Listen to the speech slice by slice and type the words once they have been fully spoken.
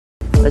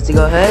let's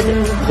go ahead,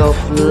 go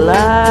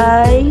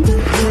fly.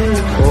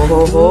 Oh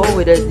ho ho,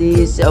 with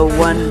this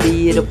one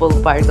beautiful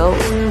particle.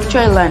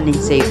 Try landing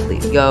safely.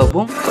 Go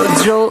boom.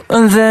 Drill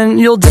and then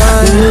you'll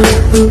die.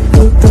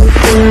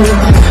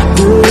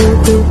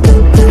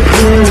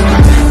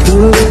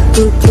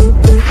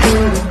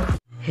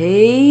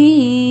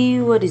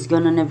 Hey, what is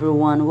going on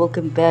everyone?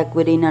 Welcome back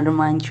with another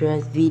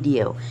Minecraft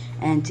video.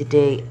 And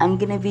today I'm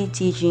gonna be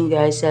teaching you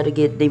guys how to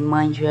get the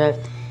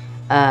Minecraft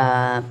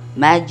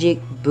magic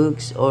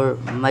books or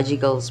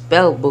magical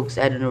spell books.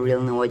 I don't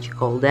really know what you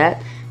call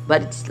that,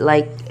 but it's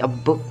like a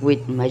book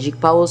with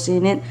magic powers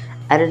in it.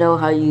 I don't know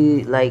how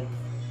you like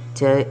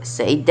to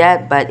say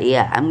that, but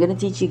yeah, I'm gonna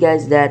teach you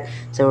guys that.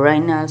 So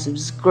right now,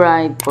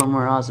 subscribe for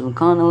more awesome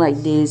content like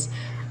this.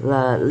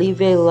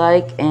 Leave a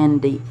like,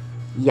 and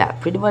yeah,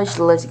 pretty much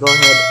let's go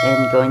ahead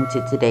and go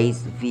into today's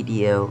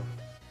video.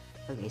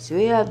 Okay, so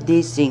we have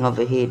this thing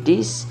over here.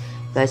 These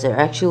guys are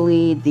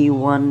actually the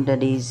one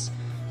that is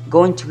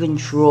going to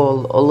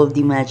control all of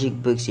the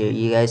magic books here.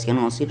 You guys can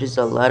also see there's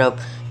a lot of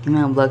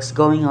command blocks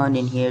going on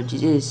in here.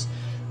 This is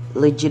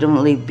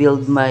legitimately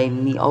built by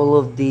me. All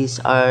of these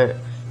are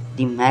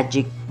the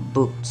magic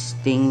books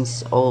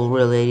things, all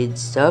related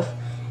stuff.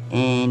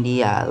 And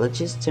yeah, let's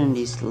just turn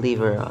this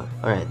lever off.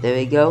 Alright, there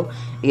we go.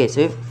 Okay,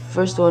 so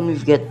first one,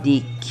 we've got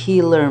the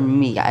killer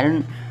me. I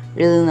don't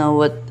really know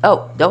what.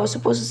 Oh, that was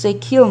supposed to say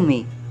kill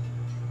me.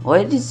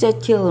 Why did it say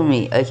kill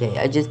me? Okay,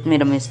 I just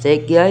made a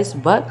mistake, guys.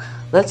 But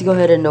let's go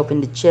ahead and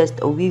open the chest.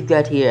 Oh, we've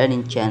got here an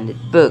enchanted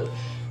book.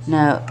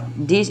 Now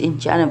this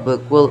enchanted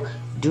book will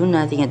do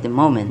nothing at the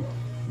moment,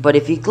 but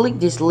if you click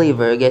this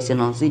lever, guys,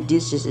 and also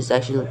this just is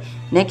actually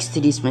next to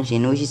this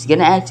machine, which is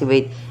gonna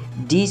activate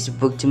this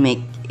book to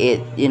make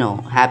it, you know,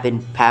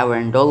 happen, power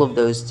and all of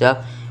those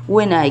stuff.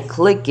 When I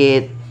click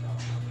it,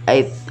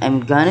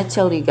 I'm gonna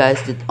tell you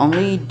guys that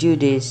only do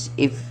this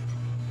if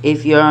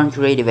you're on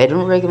creative. I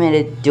don't recommend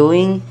it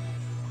doing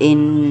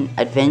in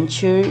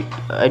adventure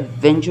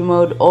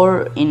mode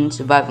or in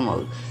survival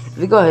mode. If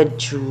we go ahead and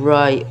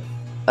try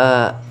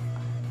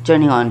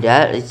turning on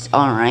that, it's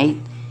alright,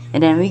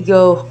 and then we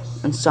go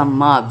on some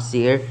mobs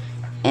here,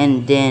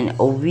 and then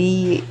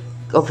we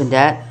open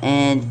that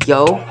and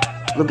go.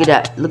 Look at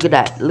that, look at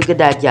that, look at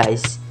that,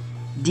 guys.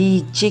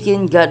 The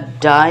chicken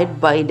got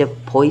died by the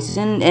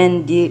poison,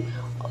 and the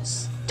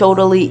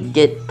totally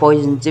get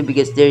poisoned too,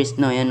 because there is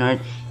no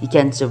earth. You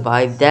can't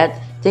survive that.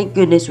 Thank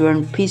goodness we're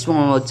in peaceful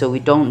mode, so we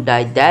don't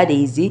die that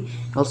easy.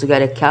 Also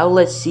got a cow.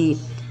 Let's see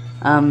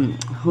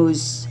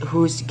who's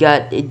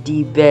got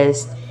the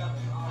best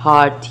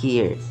heart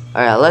here.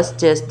 Alright, let's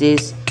test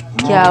this.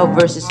 Cow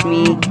versus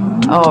me.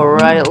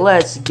 Alright,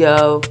 let's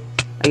go.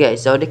 Okay,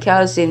 so the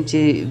cow seem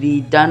to be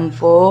done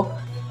for.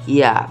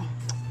 Yeah,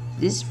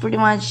 this is pretty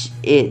much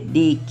it.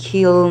 The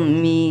kill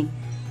me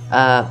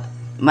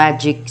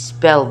magic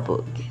spell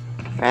book.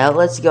 Alright,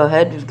 let's go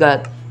ahead. We've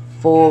got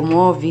 4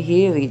 more over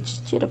here. We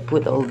just should have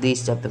put all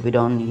this stuff that we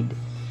don't need.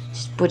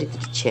 Just put it to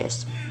the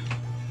chest.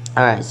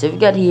 Alright, so we've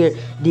got here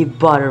the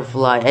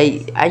butterfly.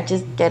 I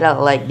just kinda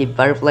like the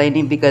butterfly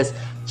name because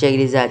check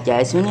this out,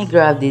 guys. When I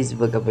grab this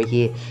book over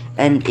here,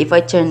 and if I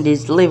turn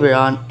this lever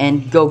on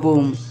and go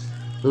boom,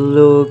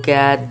 look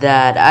at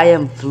that. I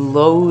am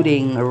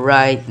floating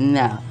right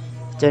now.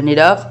 Turn it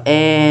off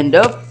and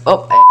up.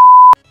 Oh,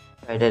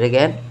 try that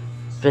again.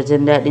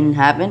 Pretend that didn't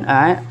happen.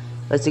 Alright,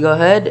 let's go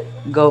ahead,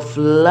 go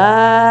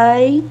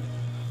fly.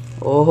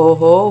 Oh ho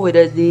ho, with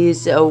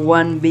this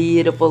one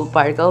beautiful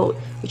particle.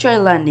 We try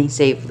landing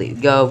safely.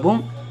 Go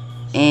boom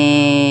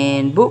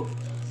and boom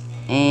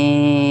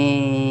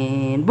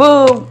and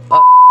boom.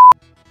 Oh,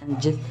 I'm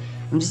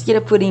just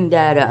gonna putting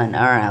that on.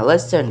 Alright,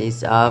 let's turn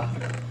this off.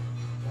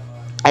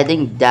 I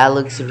think that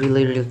looks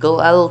really cool.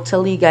 I'll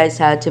tell you guys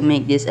how to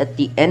make this at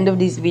the end of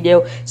this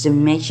video, so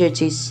make sure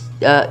to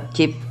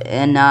keep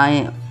an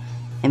eye,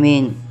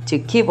 to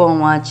keep on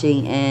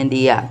watching. And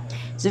yeah,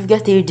 so we've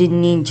got here the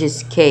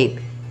ninja's cape.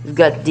 We've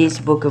got this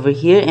book over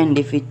here, and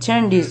if you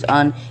turn this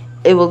on,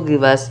 it will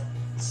give us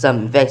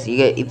some effects.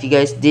 If you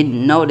guys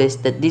didn't notice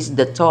that this is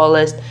the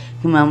tallest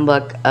command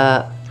block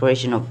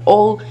creation of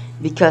all,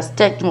 because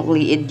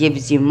technically it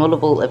gives you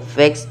multiple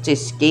effects to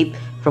escape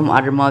from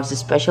other mobs,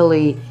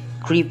 especially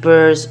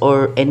creepers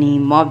or any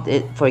mob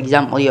that, for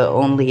example, you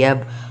only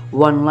have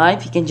 1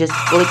 life. You can just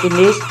click in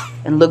this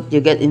and look,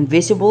 you get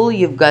invisible.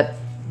 You've got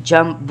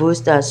jump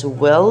boost as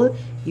well.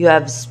 You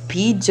have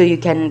speed, so you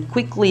can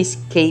quickly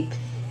escape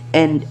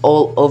and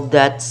all of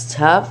that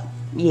stuff.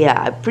 Yeah,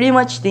 I pretty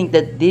much think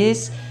that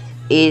this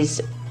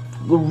is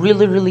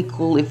really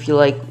cool if you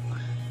like.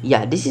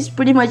 Yeah, this is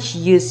pretty much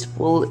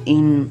useful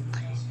in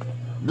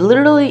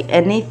literally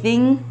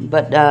anything,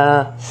 but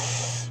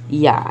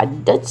yeah,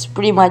 that's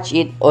pretty much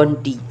it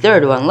on the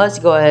third one. Let's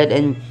go ahead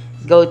and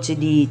go to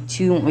the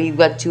 2. We've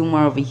got 2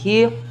 more over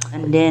here,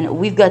 and then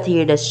we've got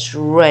here the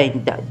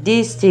strength.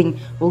 This thing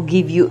will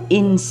give you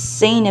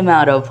insane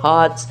amount of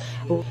hearts.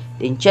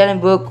 The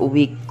enchanted book,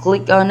 we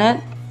click on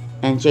it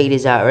and check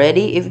this out.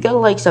 Ready? If you got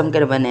like some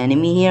kind of an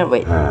enemy here,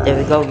 wait, there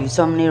we go. We've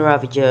summoned a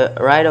Ravager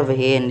right over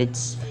here, and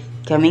it's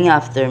coming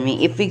after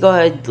me. If we go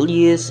ahead and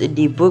use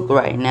the book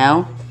right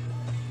now,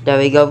 There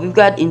we go. We've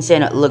got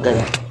insane. Look at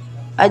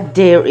that.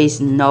 There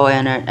is no way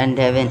on earth and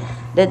heaven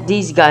that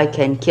this guy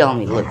can kill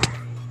me. Look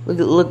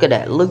at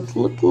that. Look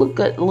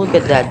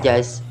at that,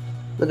 guys.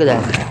 Look at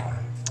that.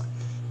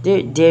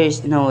 There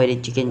is no way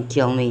that you can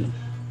kill me.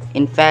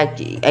 In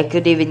fact, I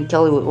could even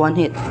kill you with one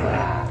hit.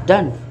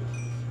 Done.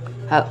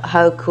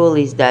 How cool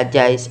is that,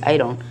 guys? I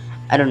don't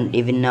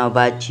even know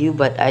about you,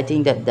 but I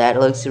think that that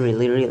looks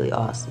really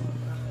awesome.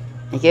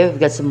 Okay, we've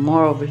got some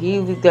more over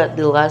here. We've got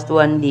the last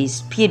one, the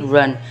speed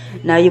run.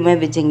 Now you might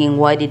be thinking,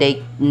 why did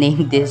I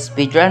name this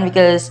speed run?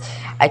 Because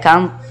I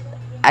can't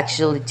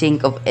actually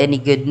think of any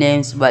good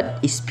names, but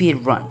a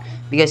speed run.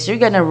 Because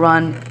you're gonna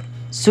run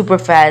super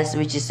fast,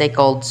 which is like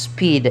called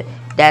speed.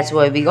 That's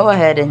why we go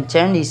ahead and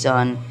turn this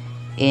on.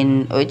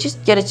 We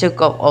just gotta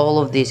check off all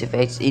of these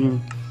effects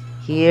in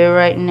here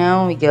right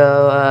now. We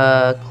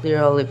go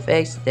clear all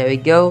effects. There we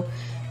go.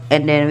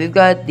 And then we've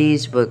got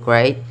this book,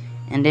 right?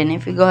 And then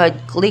if we go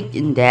ahead click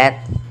in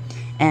that,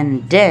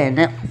 and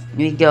then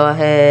we go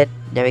ahead,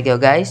 there we go,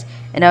 guys.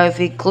 And now if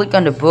we click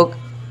on the book,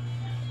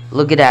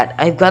 look at that,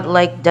 I've got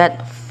like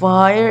that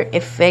fire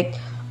effect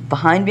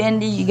behind me,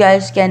 and you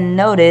guys can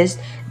notice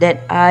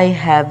that I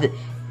have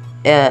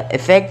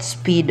effect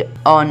speed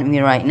on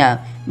me right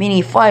now, meaning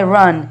if I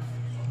run,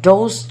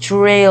 those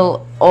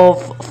trail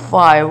of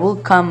fire will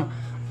come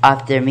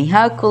after me.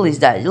 How cool is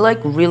that? You're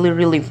like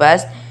really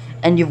fast,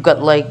 and you've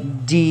got like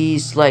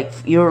these, like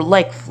you're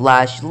like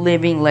Flash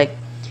living like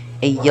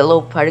a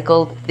yellow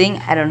particle thing.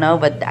 I don't know,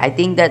 but I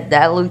think that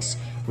that looks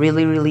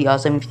really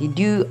awesome if you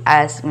do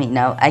ask me.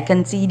 Now I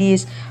can see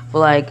this for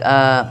like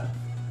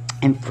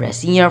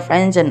impressing your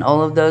friends and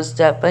all of those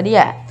stuff, but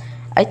yeah,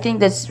 I think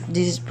this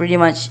is pretty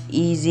much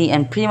easy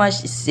and pretty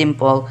much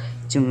simple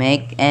to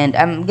make, and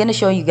I'm gonna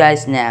show you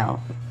guys now.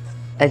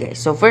 Okay,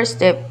 so first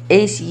step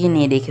is you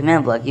need a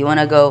command block. You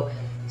wanna go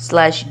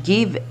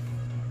 /give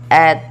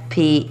add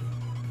p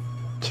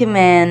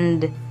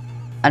command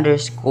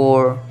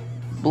underscore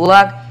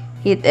block,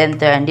 hit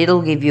enter, and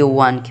it'll give you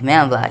one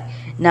command block.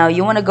 Now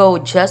you want to go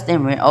just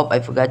anywhere. Oh, I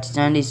forgot to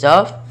turn this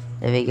off.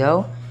 There we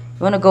go.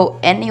 You want to go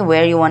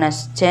anywhere. You want to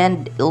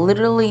stand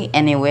literally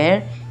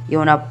anywhere. You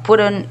want to put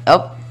on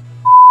up.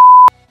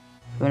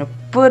 You want to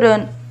put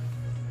on.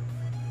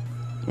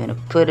 You want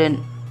to put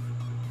on,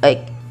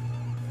 like,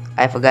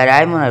 I forgot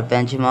I'm on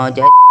adventure mode,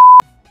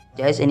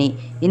 guys. And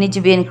you need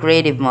to be in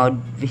creative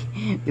mode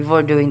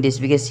before doing this,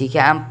 because you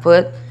can't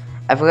put,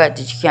 I forgot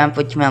that you can't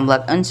put command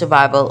block on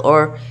survival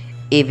or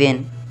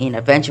even in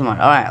adventure mode.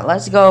 Alright,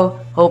 let's go.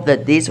 Hope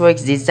that this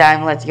works this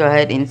time. Let's go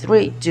ahead in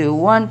 3, 2,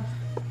 1.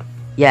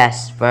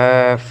 Yes,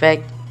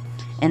 perfect.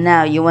 And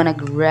now you wanna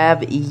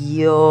grab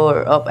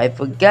your, oh, I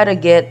forgot to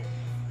get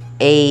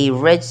a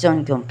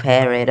redstone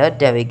comparator.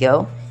 There we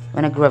go. You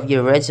wanna grab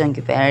your redstone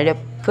comparator,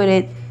 put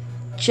it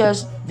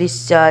just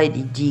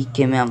beside the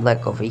command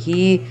block over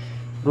here.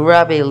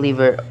 Grab a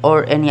lever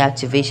or any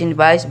activation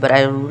device, but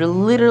I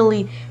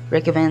literally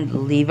recommend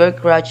lever,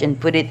 crouch, and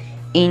put it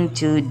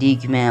into the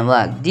command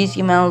block. This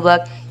command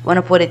block, you want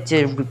to put it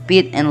to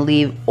repeat and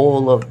leave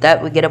all of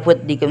that. We gotta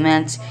put the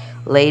commands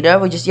later.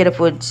 We just gotta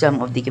put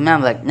some of the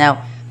command block.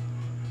 Now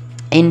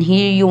in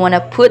here you want to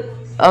put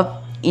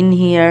up in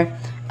here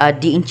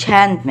the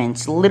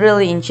enchantments,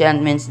 literally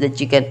enchantments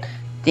that you can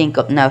think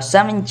of. Now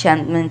some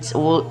enchantments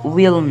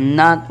will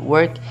not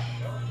work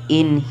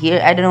in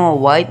here. I don't know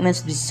why. It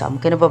must be some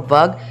kind of a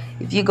bug.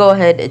 If you go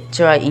ahead and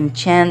try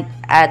enchant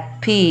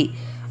at P,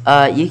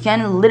 you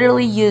can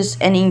literally use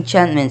any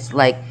enchantments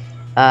like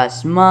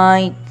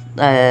smite,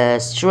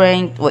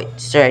 strength. Wait,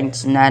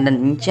 strength's not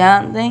an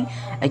enchant thing.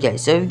 Okay,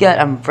 so we've got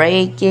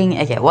unbreaking.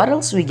 Okay, what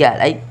else we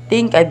got? I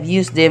think I've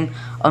used them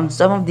on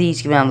some of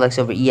these command blocks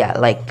over. Yeah,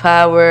 like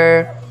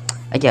power.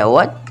 Okay,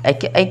 what? I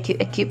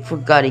keep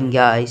forgetting,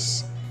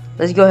 guys.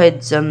 Let's go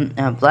ahead. Some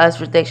blast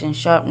protection,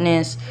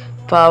 sharpness,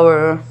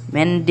 power,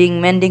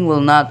 mending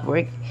will not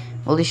work.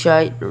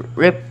 Multi-shot,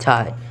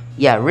 riptide.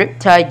 Yeah,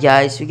 riptide,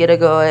 guys. We gotta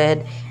go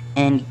ahead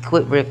and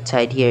equip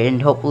riptide here,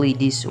 and hopefully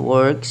this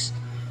works.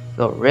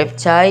 Go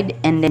riptide,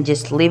 and then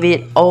just leave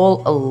it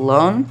all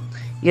alone.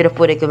 You gotta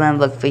put a command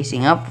block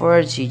facing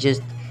upwards. You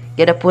just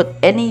gotta put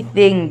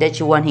anything that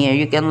you want here.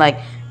 You can like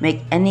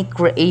make any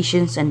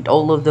creations and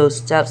all of those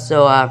stuff.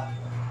 So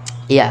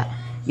yeah,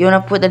 you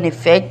wanna put an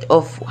effect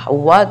of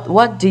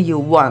what do you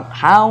want,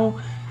 how,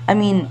 I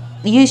mean,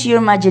 use your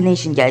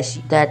imagination, guys.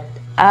 That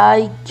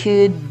I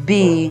could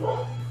be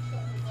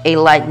a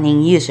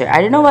lightning user.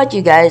 I don't know about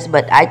you guys,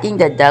 but I think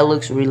that that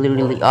looks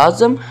really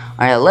awesome.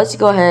 Alright, let's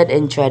go ahead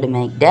and try to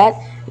make that.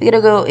 We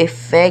gotta go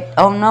effect.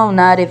 Oh no,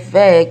 not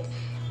effect.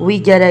 We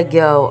gotta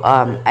go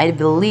I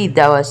believe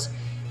that was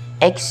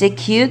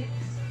execute.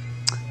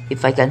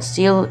 If I can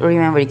still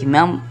remember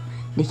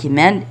the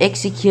command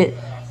execute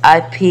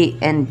IP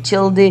and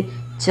tilde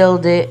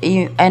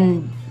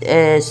and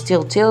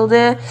still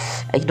tilde.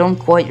 I don't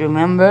quite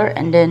remember.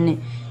 And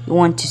then you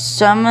want to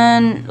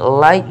summon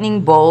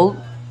lightning bolt,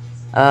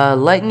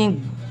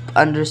 lightning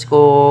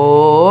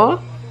underscore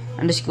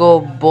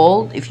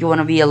bolt if you want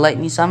to be a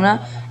lightning summoner.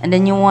 And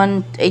then you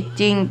want, I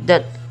think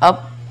that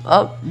up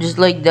just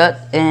like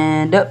that,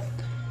 and up,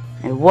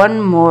 and one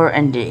more,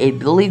 and I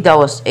believe that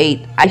was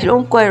 8. I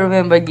don't quite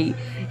remember, you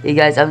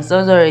guys. I'm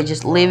so sorry.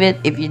 Just leave it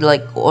if you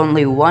like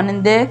only one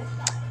in there.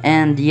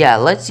 And yeah,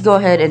 let's go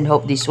ahead and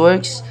hope this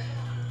works.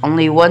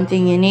 Only one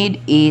thing you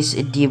need is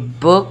the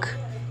book.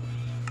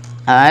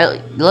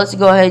 Alright, let's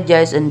go ahead,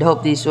 guys, and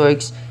hope this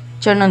works.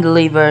 Turn on the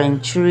lever in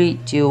 3,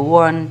 2,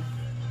 1.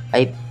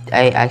 I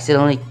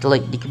accidentally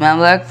clicked the command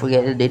block.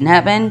 Forget it didn't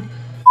happen.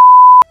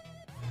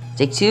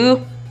 Take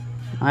 2.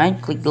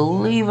 Alright, click the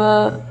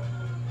lever.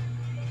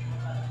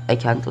 I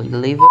can't click the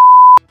lever.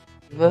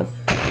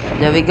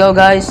 There we go,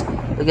 guys.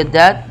 Look at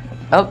that.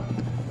 Oh,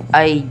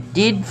 I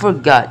did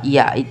forgot.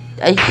 Yeah,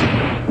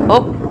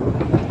 oh.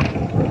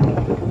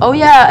 Oh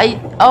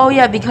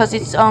yeah, because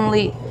it's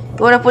only, you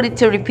wanna put it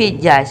to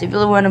repeat, guys. If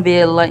you wanna be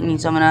a lightning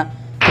summoner,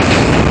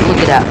 look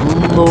at that.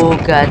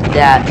 Look at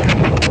that.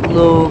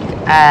 Look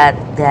at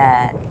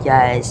that,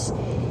 guys.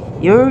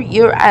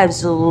 You're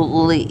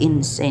absolutely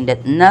insane.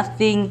 That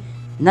nothing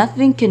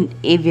can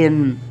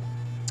even,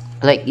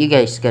 like, you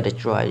guys gotta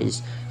try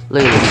this.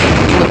 Look at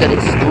this. Look at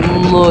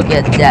this. Look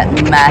at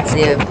that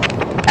massive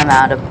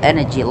amount of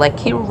energy. Like,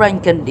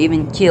 Herobrine can't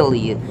even kill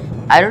you.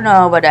 I don't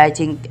know, but I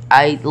think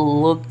I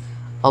look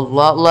a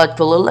lot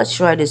cooler. Let's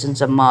try this on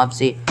some mobs.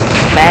 See,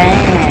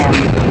 bam!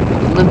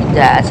 Look at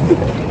that.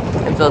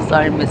 I'm so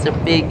sorry, Mr.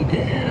 Pig.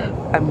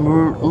 I'm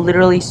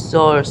literally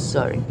so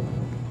sorry.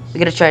 We're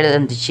gonna try that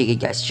on the chicken,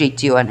 guys. 3,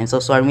 2, 1. I'm so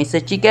sorry,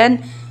 Mr.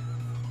 Chicken.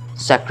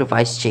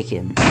 Sacrifice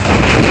chicken.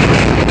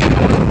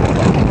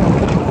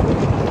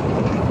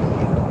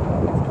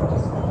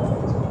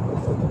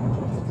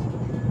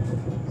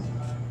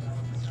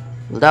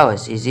 Well, that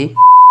was easy.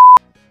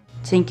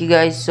 Thank you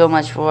guys so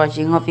much for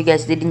watching. Hope you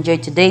guys did enjoy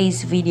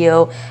today's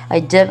video. I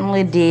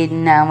definitely did.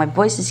 Now my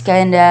voice is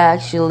kinda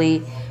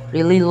actually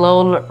really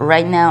low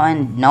right now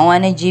and no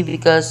energy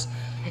because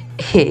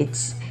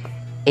it's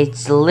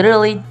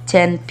literally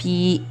 10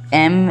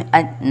 p.m.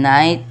 at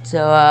night.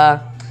 So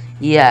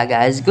yeah,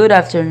 guys, good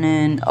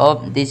afternoon.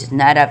 Oh, this is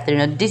not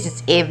afternoon, this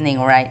is evening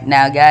right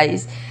now,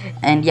 guys.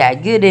 And yeah,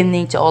 good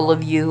evening to all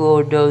of you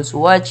or those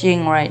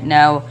watching right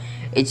now.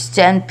 It's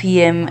 10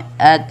 p.m.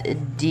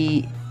 at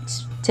the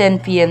 10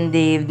 p.m. the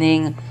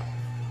evening.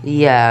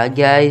 Yeah,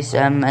 guys,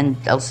 and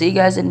I'll see you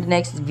guys in the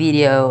next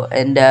video.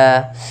 And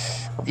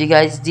hope you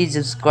guys did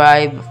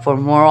subscribe for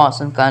more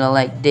awesome content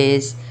like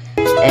this,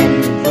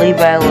 and leave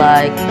a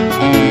like,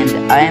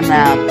 and I am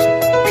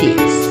out.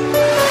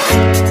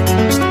 Peace.